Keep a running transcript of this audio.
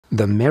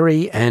The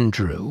Merry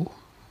Andrew,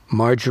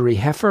 Marjorie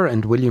Heffer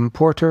and William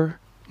Porter,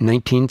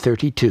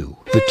 1932.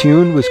 The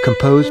tune was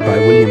composed by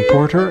William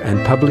Porter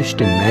and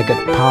published in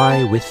Maggot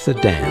Pie with the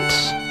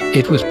Dance.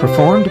 It was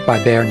performed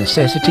by Bare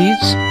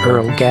Necessities,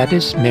 Earl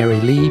Gaddis, Mary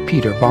Lee,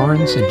 Peter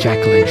Barnes, and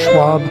Jacqueline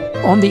Schwab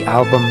on the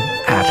album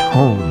At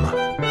Home.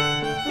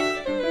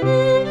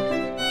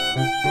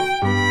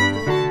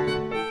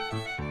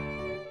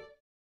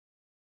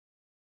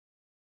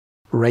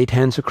 Right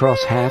hands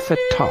across half at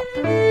top.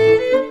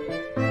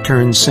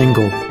 Turn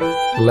single,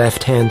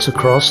 left hands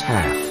across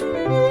half.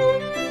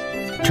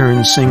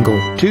 Turn single,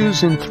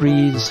 2s and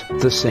 3s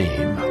the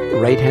same.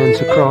 Right hands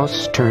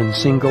across, turn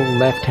single,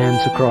 left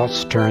hands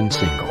across, turn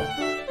single.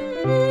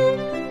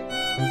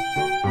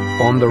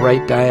 On the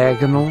right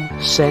diagonal,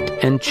 set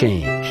and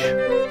change.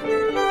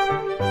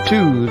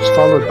 2s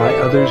followed by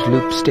others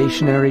loop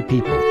stationary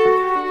people.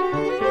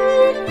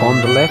 On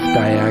the left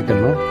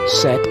diagonal,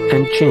 set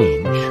and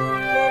change.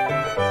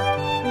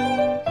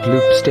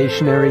 Loop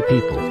stationary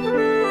people.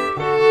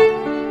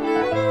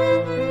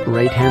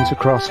 Right hands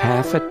across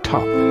half at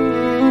top.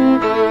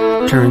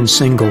 Turn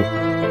single,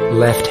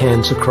 left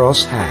hands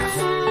across half.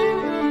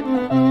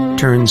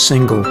 Turn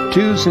single,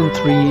 2s and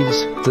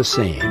 3s the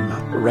same.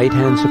 Right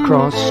hands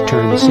across,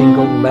 turn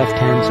single, left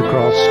hands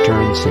across,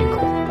 turn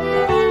single.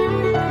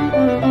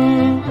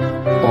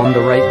 On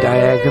the right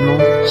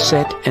diagonal,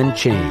 set and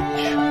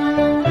change.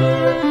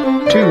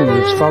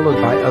 2s followed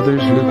by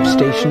others loop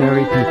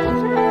stationary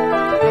people.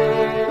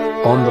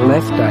 On the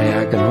left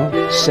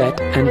diagonal, set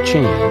and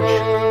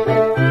change.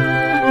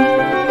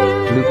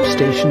 Loop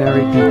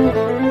stationary people.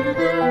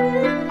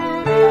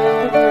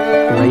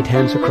 Right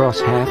hands across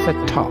half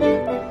at top.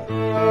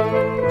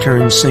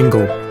 Turn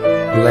single,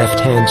 left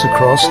hands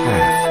across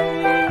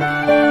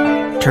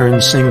half.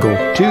 Turn single,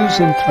 2s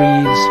and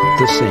 3s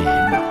the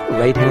same.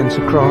 Right hands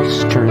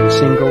across, turn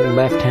single,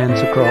 left hands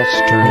across,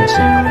 turn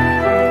single.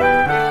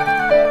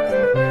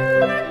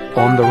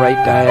 On the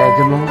right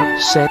diagonal,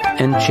 set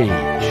and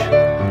change.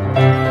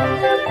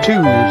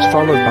 2s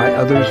followed by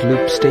others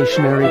loop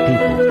stationary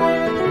people.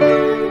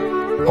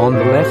 On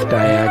the left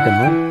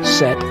diagonal,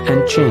 set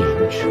and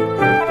change.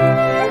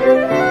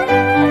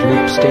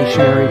 Loop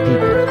stationary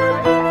people.